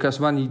Kremlin, because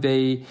when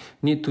they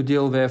need to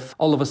deal with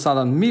all of a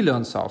sudden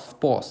millions of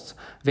posts,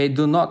 they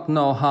do not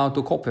know how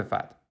to cope with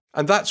that.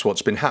 And that's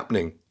what's been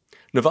happening.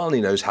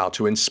 Navalny knows how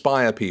to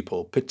inspire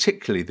people,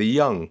 particularly the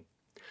young.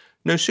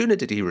 No sooner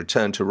did he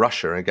return to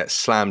Russia and get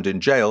slammed in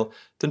jail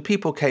than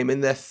people came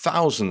in their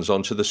thousands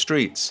onto the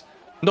streets,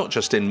 not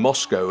just in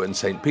Moscow and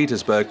St.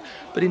 Petersburg,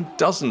 but in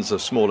dozens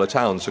of smaller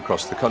towns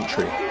across the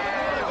country.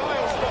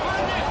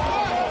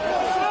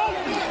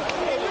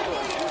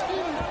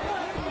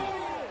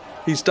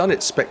 He's done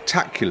it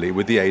spectacularly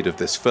with the aid of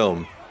this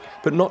film.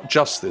 But not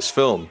just this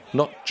film,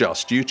 not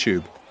just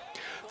YouTube.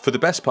 For the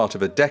best part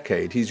of a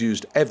decade, he's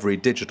used every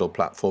digital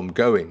platform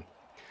going.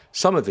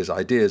 Some of his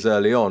ideas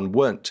early on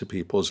weren't to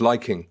people's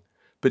liking,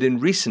 but in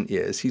recent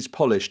years he's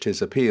polished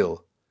his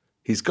appeal.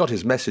 He's got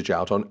his message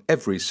out on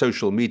every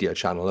social media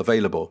channel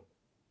available.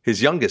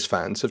 His youngest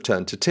fans have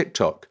turned to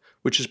TikTok,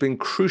 which has been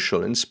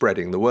crucial in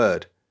spreading the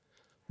word.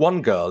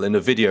 One girl in a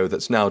video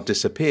that's now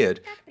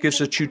disappeared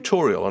gives a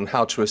tutorial on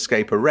how to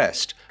escape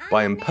arrest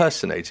by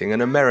impersonating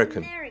an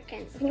American.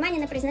 Внимание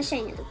на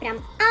произношение. Тут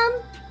прям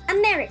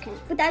American.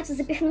 Пытаются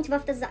запихнуть в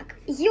автозак.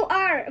 You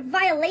are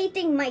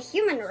violating my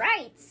human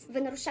rights.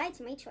 Вы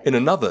нарушаете мои человеческие. In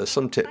another,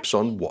 some tips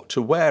on what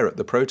to wear at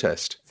the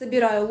protest.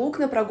 Собираю лук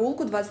на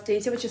прогулку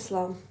 23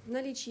 числа.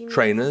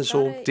 Trainers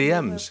or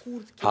DMs?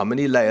 How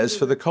many layers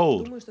for the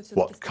cold?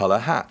 What colour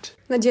hat?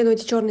 Надену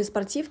эти черные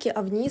спортивки,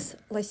 а вниз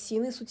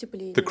лосины с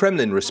утеплением. The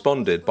Kremlin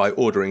responded by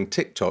ordering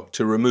TikTok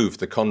to remove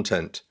the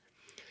content.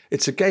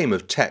 It's a game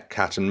of tech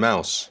cat and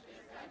mouse.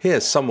 Here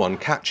someone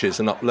catches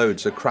and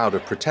uploads a crowd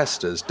of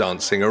protesters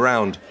dancing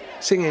around,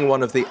 singing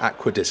one of the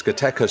Aqua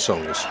Discoteca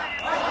songs.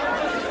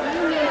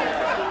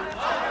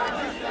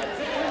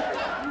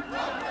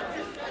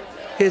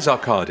 Here's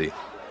Arkady.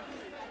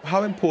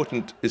 How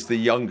important is the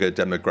younger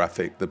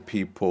demographic, the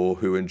people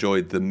who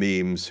enjoyed the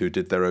memes, who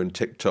did their own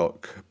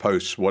TikTok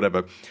posts,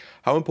 whatever,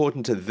 how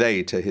important are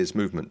they to his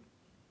movement?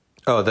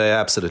 Oh, they're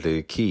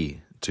absolutely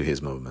key to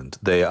his movement.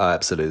 They are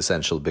absolutely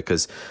essential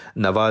because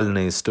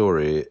Navalny's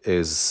story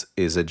is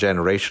a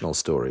generational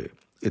story.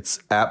 It's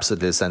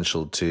absolutely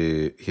essential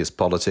to his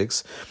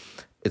politics.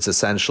 It's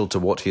essential to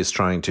what he's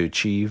trying to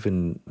achieve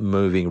in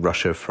moving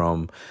Russia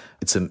from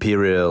its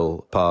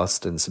imperial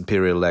past and its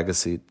imperial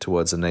legacy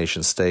towards a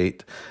nation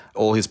state.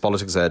 All his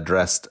politics are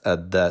addressed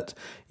at that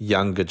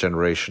younger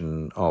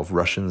generation of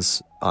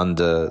Russians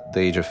under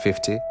the age of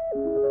 50.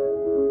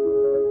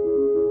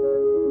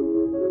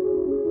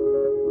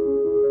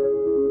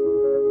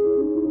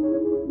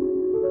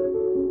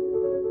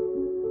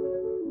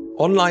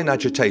 Online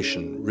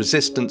agitation,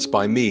 resistance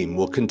by meme,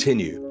 will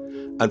continue,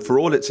 and for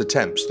all its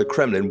attempts, the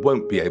Kremlin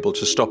won't be able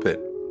to stop it.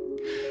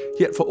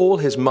 Yet for all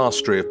his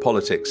mastery of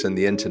politics and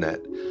the internet,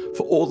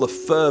 for all the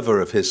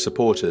fervour of his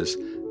supporters,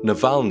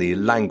 Navalny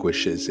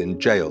languishes in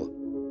jail.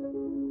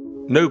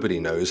 Nobody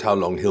knows how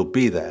long he'll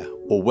be there,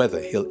 or whether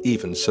he'll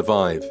even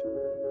survive.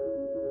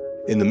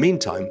 In the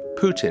meantime,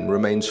 Putin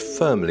remains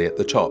firmly at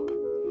the top.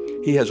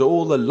 He has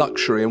all the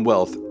luxury and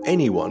wealth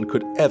anyone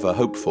could ever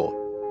hope for.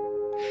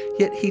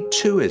 Yet he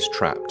too is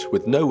trapped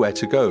with nowhere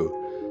to go,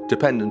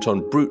 dependent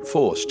on brute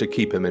force to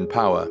keep him in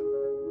power.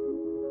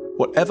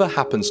 Whatever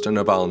happens to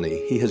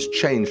Navalny, he has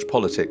changed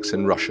politics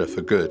in Russia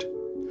for good.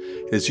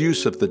 His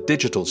use of the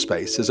digital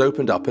space has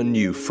opened up a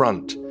new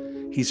front.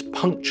 He's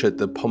punctured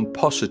the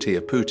pomposity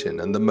of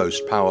Putin and the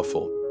most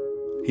powerful.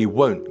 He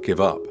won't give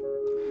up.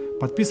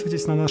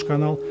 Подписывайтесь на наш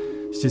канал.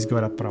 Здесь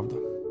говорят правду.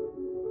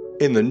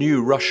 In the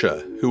new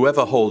Russia,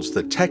 whoever holds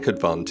the tech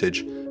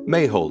advantage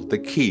may hold the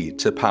key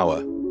to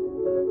power.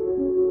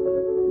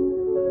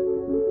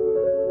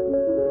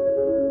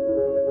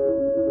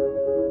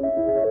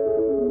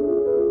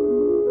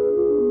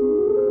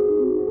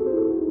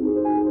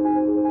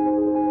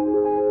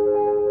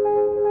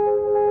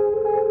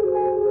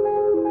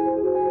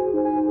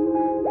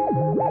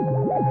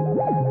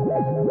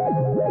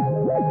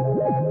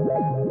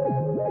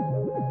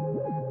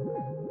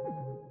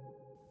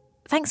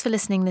 Thanks for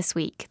listening this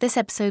week. This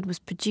episode was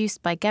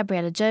produced by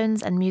Gabriella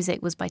Jones and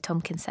music was by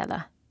Tom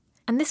Kinsella.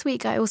 And this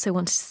week I also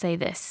wanted to say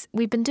this.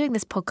 We've been doing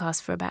this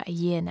podcast for about a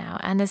year now,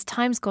 and as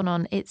time's gone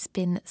on, it's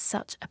been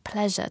such a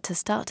pleasure to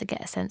start to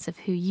get a sense of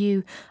who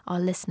you, our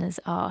listeners,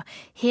 are.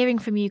 Hearing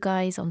from you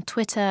guys on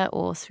Twitter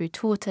or through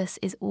Tortoise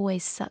is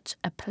always such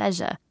a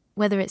pleasure.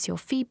 whether it's your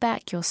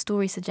feedback, your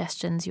story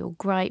suggestions, your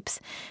gripes.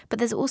 But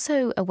there's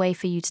also a way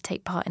for you to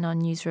take part in our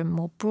newsroom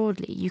more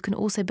broadly. You can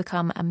also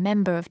become a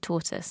member of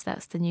Tortoise.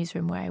 That's the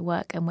newsroom where I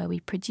work and where we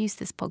produce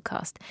this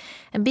podcast.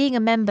 And being a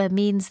member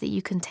means that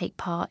you can take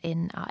part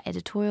in our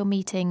editorial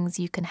meetings,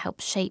 you can help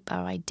shape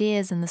our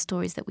ideas and the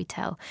stories that we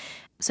tell.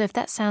 So if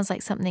that sounds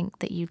like something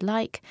that you'd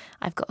like,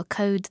 I've got a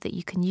code that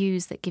you can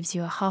use that gives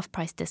you a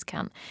half-price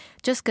discount.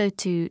 Just go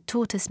to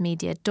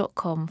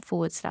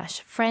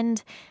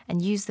tortoisemedia.com/friend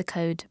and use the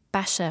code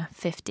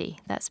BASHIA50.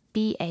 That's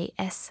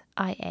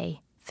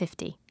BASIA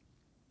 50.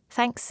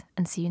 Thanks,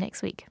 and see you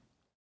next week.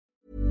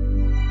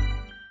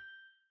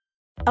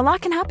 A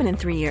lot can happen in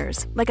 3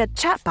 years, like a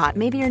chatbot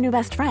may be your new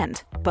best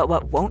friend. But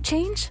what won't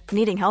change?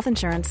 Needing health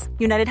insurance.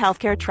 United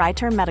Healthcare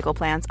Tri-Term Medical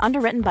Plans,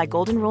 underwritten by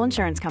Golden Rule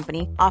Insurance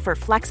Company, offer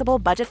flexible,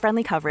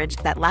 budget-friendly coverage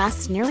that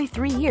lasts nearly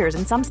 3 years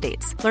in some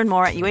states. Learn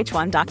more at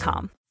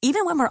uh1.com.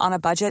 Even when we're on a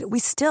budget, we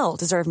still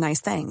deserve nice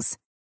things.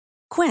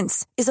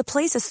 Quince is a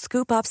place to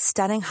scoop up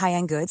stunning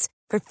high-end goods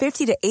for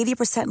 50 to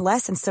 80%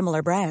 less than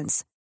similar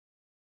brands.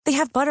 They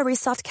have buttery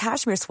soft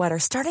cashmere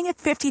sweaters starting at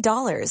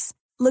 $50,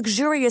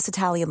 luxurious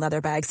Italian leather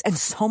bags, and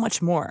so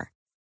much more.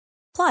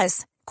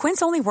 Plus,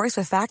 Quince only works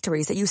with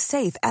factories that use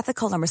safe,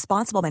 ethical, and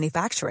responsible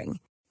manufacturing.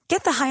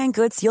 Get the high-end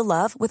goods you'll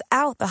love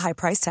without the high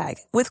price tag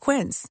with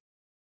Quince.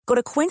 Go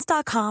to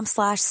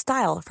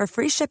quince.com/style for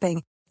free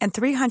shipping and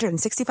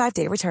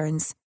 365-day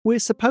returns. We're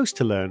supposed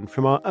to learn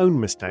from our own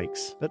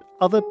mistakes, but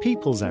other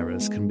people's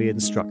errors can be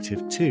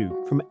instructive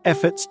too. From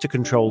efforts to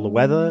control the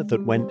weather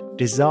that went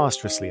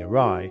disastrously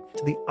awry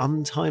to the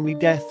untimely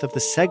death of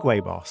the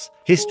Segway boss,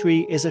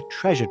 history is a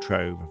treasure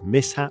trove of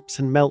mishaps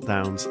and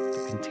meltdowns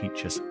that can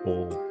teach us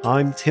all.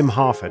 I'm Tim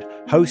Harford,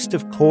 host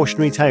of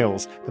Cautionary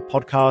Tales, the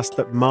podcast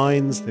that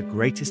mines the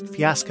greatest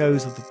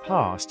fiascos of the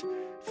past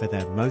for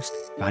their most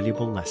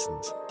valuable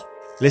lessons.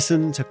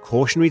 Listen to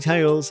Cautionary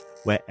Tales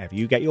wherever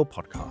you get your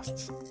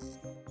podcasts.